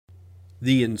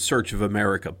The In Search of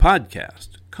America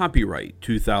podcast, copyright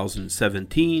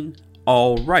 2017,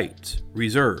 all rights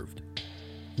reserved.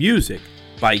 Music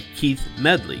by Keith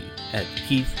Medley at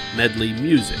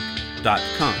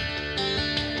keithmedleymusic.com.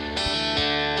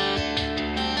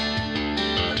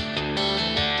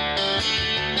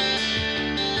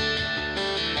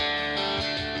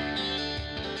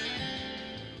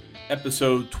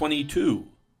 Episode 22,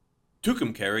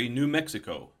 Tucumcari, New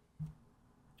Mexico.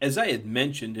 As I had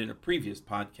mentioned in a previous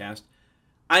podcast,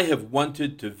 I have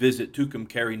wanted to visit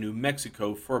Tucumcari, New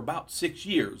Mexico for about 6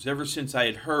 years, ever since I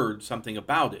had heard something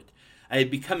about it. I had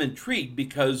become intrigued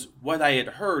because what I had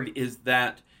heard is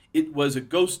that it was a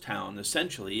ghost town,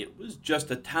 essentially. It was just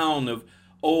a town of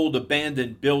old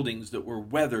abandoned buildings that were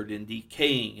weathered and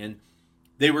decaying, and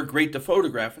they were great to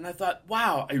photograph. And I thought,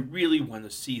 wow, I really want to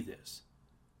see this.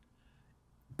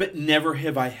 But never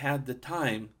have I had the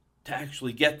time to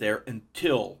actually get there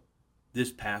until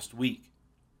this past week.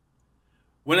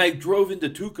 When I drove into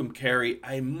Tucumcari,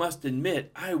 I must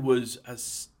admit I was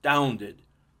astounded.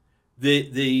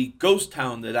 The ghost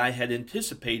town that I had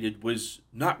anticipated was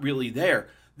not really there.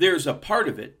 There's a part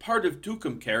of it, part of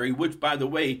Tucumcari, which, by the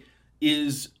way,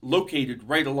 is located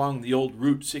right along the old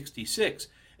Route 66,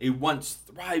 a once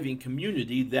thriving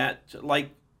community that, like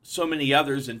so many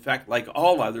others, in fact, like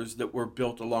all others that were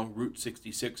built along Route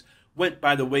 66, went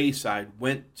by the wayside,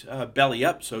 went belly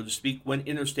up, so to speak, when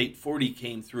Interstate 40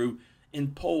 came through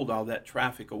and pulled all that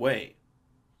traffic away.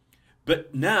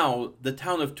 But now the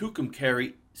town of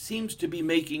Tucumcari seems to be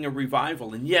making a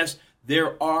revival. And yes,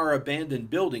 there are abandoned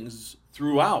buildings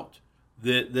throughout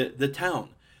the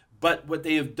town. But what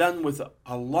they have done with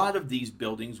a lot of these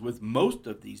buildings, with most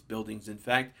of these buildings, in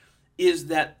fact, is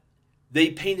that they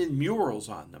painted murals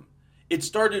on them. It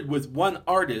started with one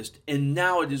artist, and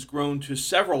now it has grown to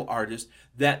several artists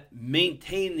that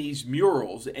maintain these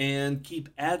murals and keep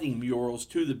adding murals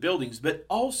to the buildings. But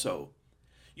also,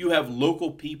 you have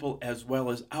local people as well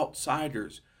as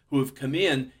outsiders who have come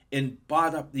in and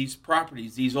bought up these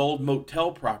properties, these old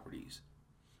motel properties,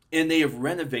 and they have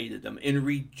renovated them and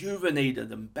rejuvenated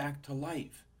them back to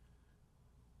life.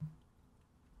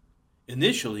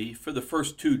 Initially, for the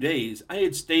first 2 days, I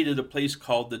had stayed at a place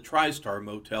called the TriStar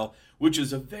Motel, which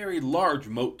is a very large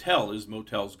motel as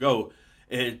motels go.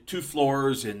 It had 2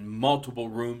 floors and multiple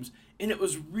rooms, and it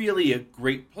was really a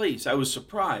great place. I was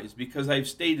surprised because I've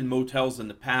stayed in motels in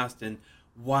the past, and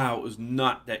wow, it was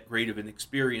not that great of an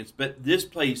experience. But this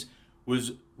place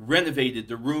was renovated.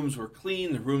 The rooms were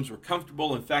clean, the rooms were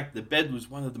comfortable. In fact, the bed was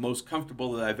one of the most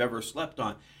comfortable that I've ever slept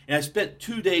on. And I spent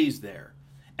 2 days there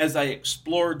as I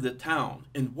explored the town.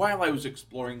 And while I was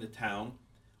exploring the town,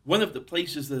 one of the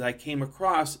places that I came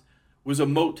across was a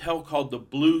motel called the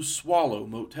Blue Swallow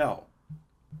Motel.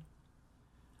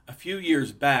 A few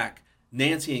years back,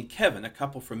 Nancy and Kevin, a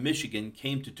couple from Michigan,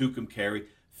 came to Tucumcari,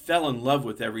 fell in love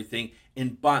with everything,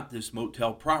 and bought this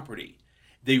motel property.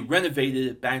 They renovated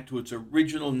it back to its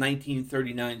original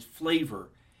 1939 flavor,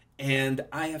 and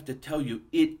I have to tell you,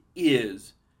 it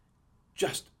is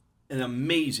just an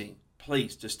amazing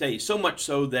place to stay. So much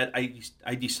so that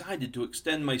I decided to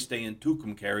extend my stay in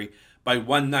Tucumcari by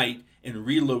one night and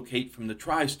relocate from the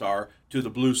TriStar to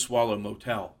the Blue Swallow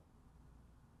Motel.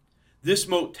 This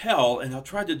motel, and I'll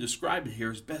try to describe it here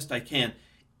as best I can,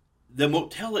 the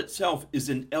motel itself is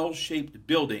an L-shaped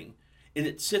building, and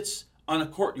it sits on a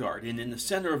courtyard, and in the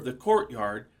center of the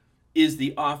courtyard is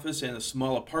the office and a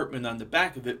small apartment on the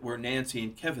back of it where Nancy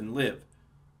and Kevin live.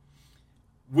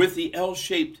 With the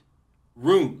L-shaped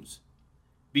rooms,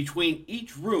 between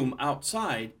each room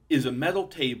outside is a metal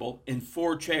table and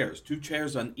 4 chairs, 2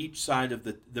 chairs on each side of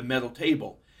the metal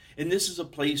table. And this is a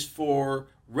place for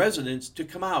residents to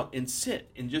come out and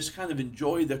sit and just kind of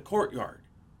enjoy the courtyard.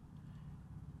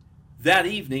 That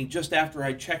evening, just after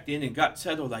I checked in and got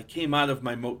settled, I came out of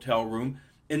my motel room,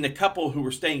 and the couple who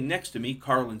were staying next to me,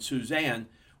 Carl and Suzanne,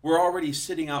 were already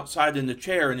sitting outside in the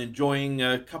chair and enjoying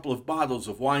a couple of bottles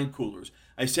of wine coolers.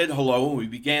 I said hello, and we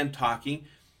began talking.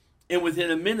 And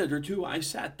within a minute or two, I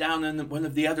sat down in one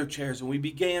of the other chairs and we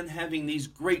began having these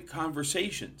great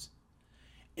conversations.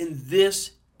 And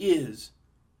this is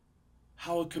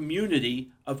how a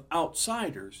community of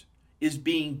outsiders is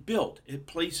being built at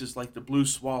places like the Blue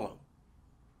Swallow.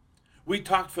 We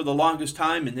talked for the longest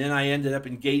time, and then I ended up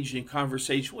engaged in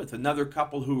conversation with another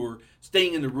couple who were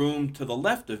staying in the room to the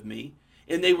left of me,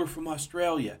 and they were from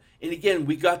Australia. And again,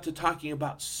 we got to talking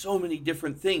about so many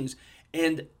different things.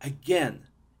 And again,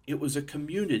 it was a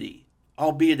community,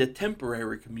 albeit a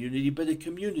temporary community, but a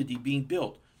community being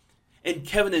built. And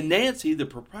Kevin and Nancy, the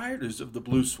proprietors of the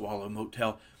Blue Swallow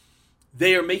Motel,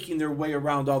 They are making their way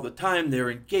around all the time. They're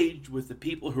engaged with the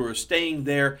people who are staying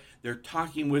there. They're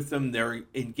talking with them. They're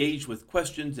engaged with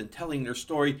questions and telling their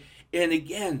story. And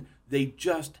again, they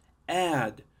just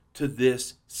add to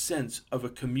this sense of a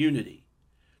community.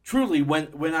 Truly,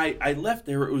 when I left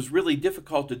there, it was really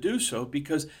difficult to do so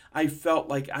because I felt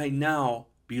like I now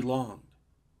belonged.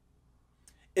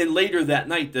 And later that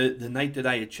night, the night that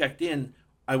I had checked in,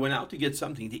 I went out to get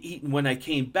something to eat. And when I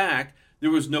came back, there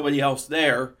was nobody else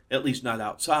there, at least not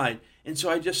outside. And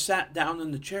so I just sat down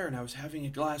in the chair and I was having a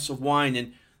glass of wine.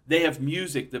 And they have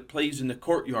music that plays in the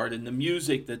courtyard. And the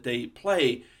music that they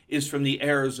play is from the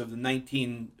eras of the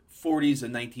 1940s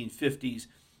and 1950s.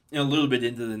 And a little bit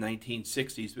into the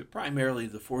 1960s, but primarily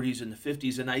the 40s and the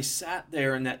 50s. And I sat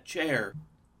there in that chair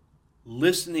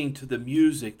listening to the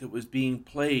music that was being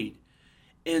played.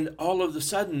 And all of a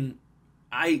sudden,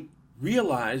 I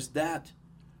realized that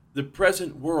the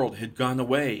present world had gone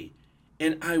away.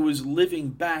 And I was living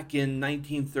back in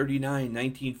 1939,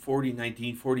 1940,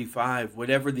 1945,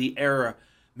 whatever the era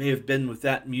may have been with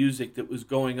that music that was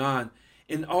going on.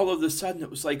 And all of a sudden, it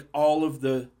was like all of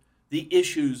the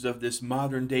issues of this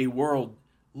modern day world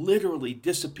literally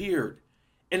disappeared.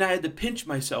 And I had to pinch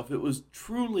myself. It was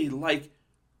truly like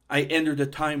I entered a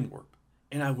time warp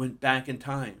and I went back in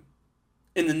time.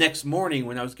 And the next morning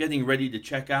when I was getting ready to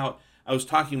check out, I was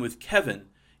talking with Kevin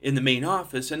in the main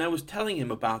office and I was telling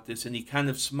him about this, and he kind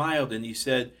of smiled and he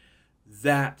said,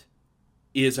 that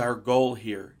is our goal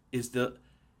here, is to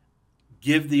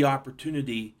give the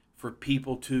opportunity for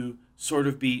people to sort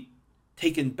of be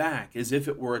taken back as if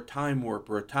it were a time warp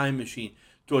or a time machine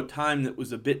to a time that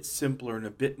was a bit simpler and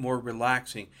a bit more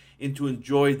relaxing, and to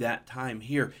enjoy that time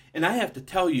here. And I have to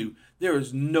tell you, there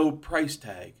is no price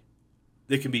tag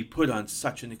that can be put on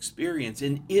such an experience.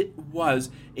 And it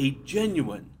was a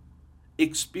genuine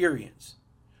experience.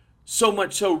 So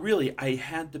much so, really, I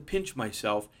had to pinch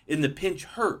myself, and the pinch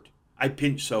hurt. I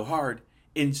pinched so hard,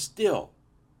 and still,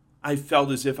 I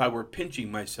felt as if I were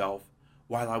pinching myself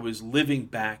while I was living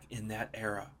back in that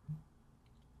era.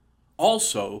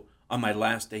 Also, on my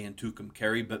last day in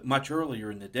Tucumcari, but much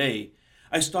earlier in the day,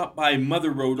 I stopped by Mother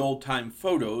Road Old Time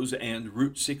Photos and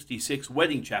Route 66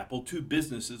 Wedding Chapel, two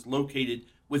businesses located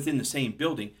within the same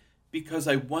building, because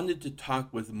I wanted to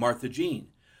talk with Martha Jean.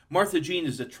 Martha Jean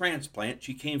is a transplant.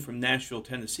 She came from Nashville,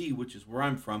 Tennessee, which is where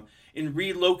I'm from, and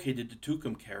relocated to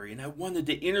Tucumcari. And I wanted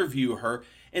to interview her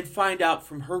and find out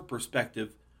from her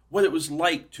perspective what it was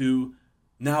like to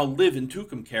now live in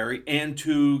Tucumcari and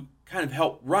to kind of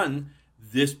help run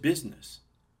this business.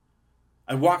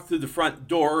 I walked through the front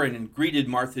door and greeted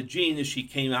Martha Jean as she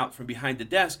came out from behind the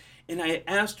desk, and I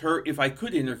asked her if I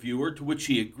could interview her, to which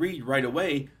she agreed right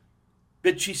away.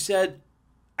 But she said,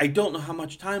 I don't know how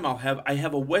much time I'll have. I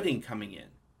have a wedding coming in.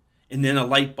 And then a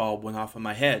light bulb went off in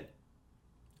my head.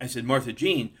 I said, Martha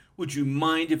Jean, would you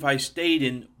mind if I stayed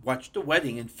and watched the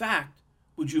wedding? In fact,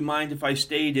 would you mind if I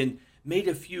stayed and made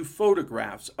a few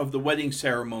photographs of the wedding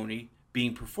ceremony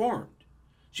being performed?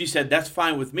 She said, that's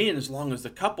fine with me, and as long as the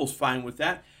couple's fine with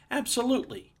that,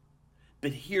 absolutely.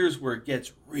 But here's where it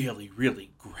gets really,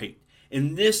 really great.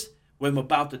 And this, what I'm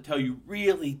about to tell you,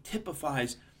 really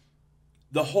typifies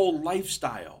the whole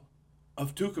lifestyle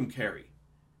of Tucumcari.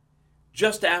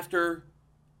 Just after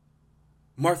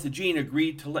Martha Jean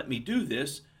agreed to let me do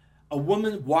this, a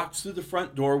woman walks through the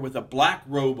front door with a black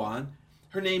robe on.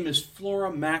 Her name is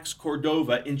Flora Max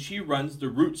Cordova, and she runs the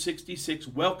Route 66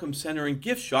 Welcome Center and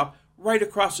Gift Shop right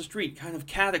across the street, kind of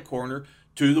cat-a-corner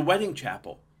to the wedding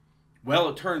chapel. Well,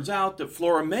 it turns out that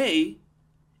Flora May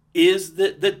is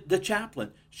the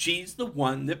chaplain. She's the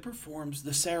one that performs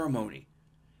the ceremony.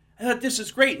 I thought, this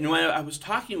is great. And when I was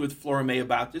talking with Flora May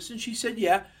about this, and she said,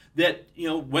 yeah, that,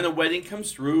 when a wedding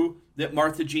comes through, that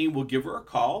Martha Jean will give her a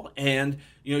call, and,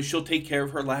 she'll take care of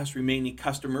her last remaining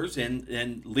customers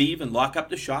and leave and lock up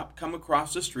the shop, come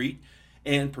across the street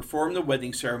and perform the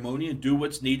wedding ceremony and do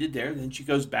what's needed there. Then she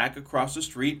goes back across the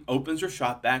street, opens her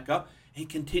shop back up, and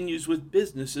continues with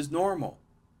business as normal.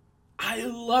 I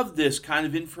love this kind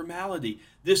of informality,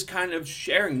 this kind of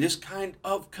sharing, this kind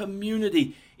of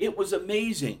community. It was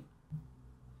amazing.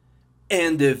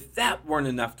 And if that weren't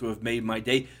enough to have made my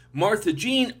day, Martha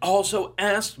Jean also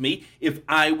asked me if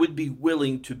I would be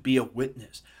willing to be a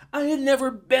witness. I had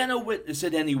never been a witness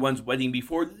at anyone's wedding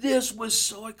before. This was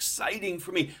so exciting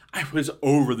for me. I was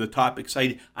over the top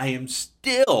excited. I am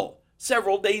still,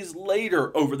 several days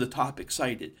later, over the top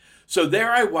excited. So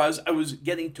there I was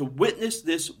getting to witness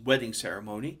this wedding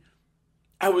ceremony.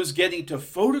 I was getting to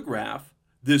photograph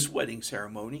this wedding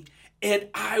ceremony. And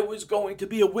I was going to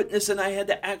be a witness, and I had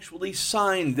to actually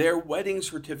sign their wedding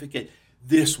certificate.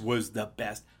 This was the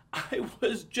best. I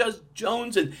was just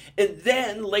jonesing. And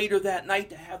then later that night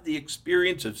to have the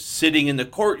experience of sitting in the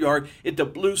courtyard at the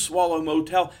Blue Swallow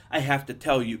Motel, I have to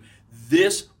tell you,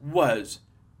 this was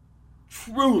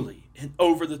truly an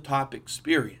over-the-top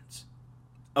experience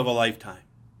of a lifetime.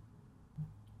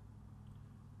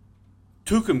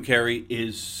 Tucumcari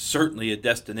is certainly a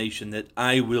destination that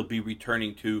I will be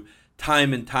returning to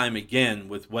time and time again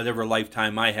with whatever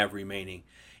lifetime I have remaining.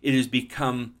 It has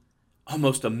become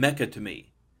almost a mecca to me.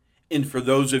 And for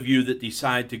those of you that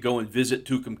decide to go and visit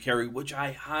Tucumcari, which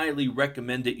I highly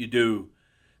recommend that you do,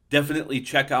 definitely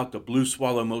check out the Blue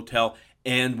Swallow Motel.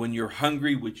 And when you're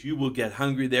hungry, which you will get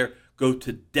hungry there, go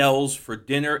to Dell's for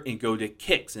dinner and go to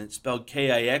Kix, and it's spelled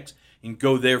K-I-X, and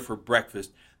go there for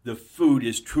breakfast. The food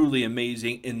is truly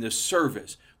amazing, and the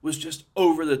service was just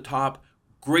over the top,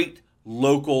 great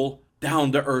local,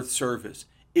 down-to-earth service.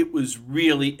 It was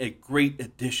really a great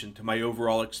addition to my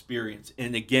overall experience.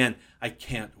 And again, I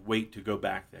can't wait to go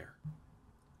back there.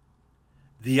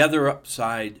 The other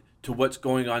upside to what's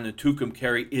going on in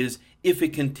Tucumcari is if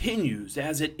it continues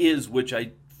as it is, which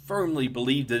I firmly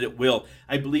believe that it will.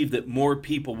 I believe that more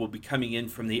people will be coming in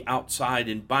from the outside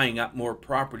and buying up more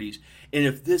properties. And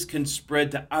if this can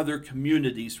spread to other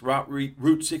communities throughout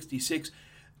Route 66,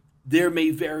 there may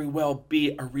very well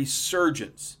be a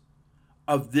resurgence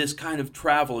of this kind of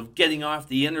travel, of getting off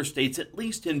the interstates, at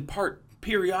least in part,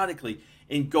 periodically,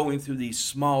 and going through these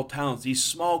small towns, these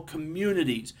small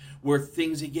communities where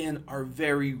things, again, are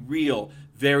very real,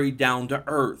 very down to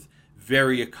earth,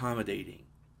 very accommodating.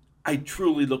 I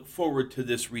truly look forward to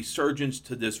this resurgence,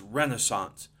 to this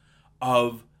renaissance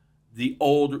of the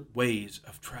old ways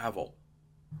of travel.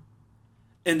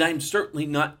 And I'm certainly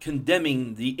not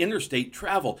condemning the interstate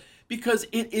travel because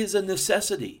it is a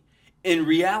necessity. In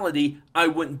reality, I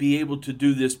wouldn't be able to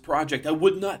do this project. I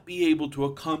would not be able to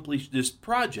accomplish this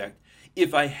project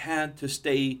if I had to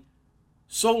stay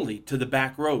solely to the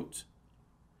back roads.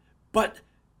 But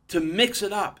to mix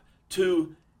it up,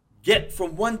 to get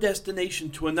from one destination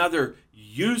to another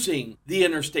using the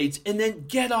interstates, and then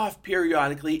get off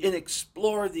periodically and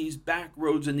explore these back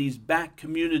roads and these back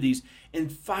communities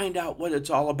and find out what it's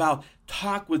all about.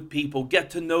 Talk with people, get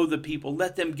to know the people,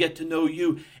 let them get to know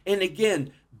you. And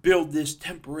again, build this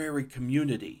temporary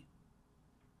community,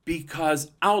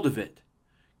 because out of it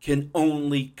can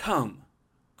only come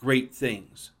great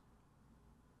things.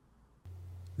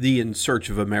 The In Search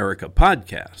of America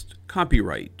podcast,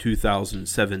 copyright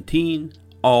 2017,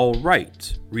 all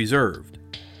rights reserved.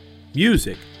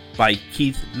 Music by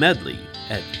Keith Medley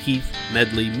at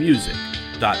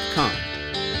keithmedleymusic.com.